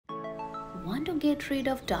Want to get rid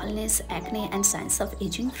of dullness, acne and signs of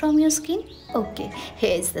aging from your skin? Okay,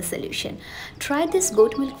 here's the solution. Try this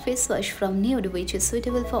goat milk face wash from NEUD, which is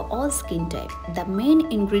suitable for all skin type. The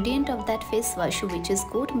main ingredient of that face wash, which is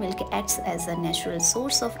goat milk, acts as a natural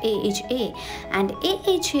source of AHA, and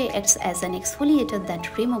AHA acts as an exfoliator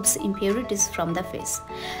that removes impurities from the face.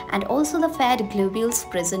 And also the fat globules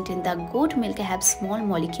present in the goat milk have small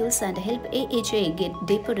molecules and help AHA get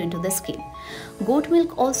deeper into the skin. Goat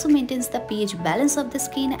milk also maintains the pH balance of the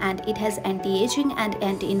skin, and it has anti-aging and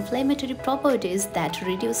anti-inflammatory properties that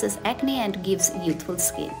reduces acne and gives youthful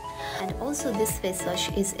skin. And also this face wash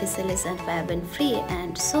is SLS and paraben free,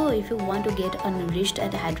 and so if you want to get enriched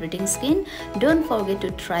and hydrating skin, don't forget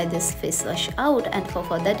to try this face wash out, and for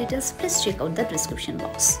further details please check out the description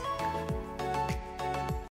box.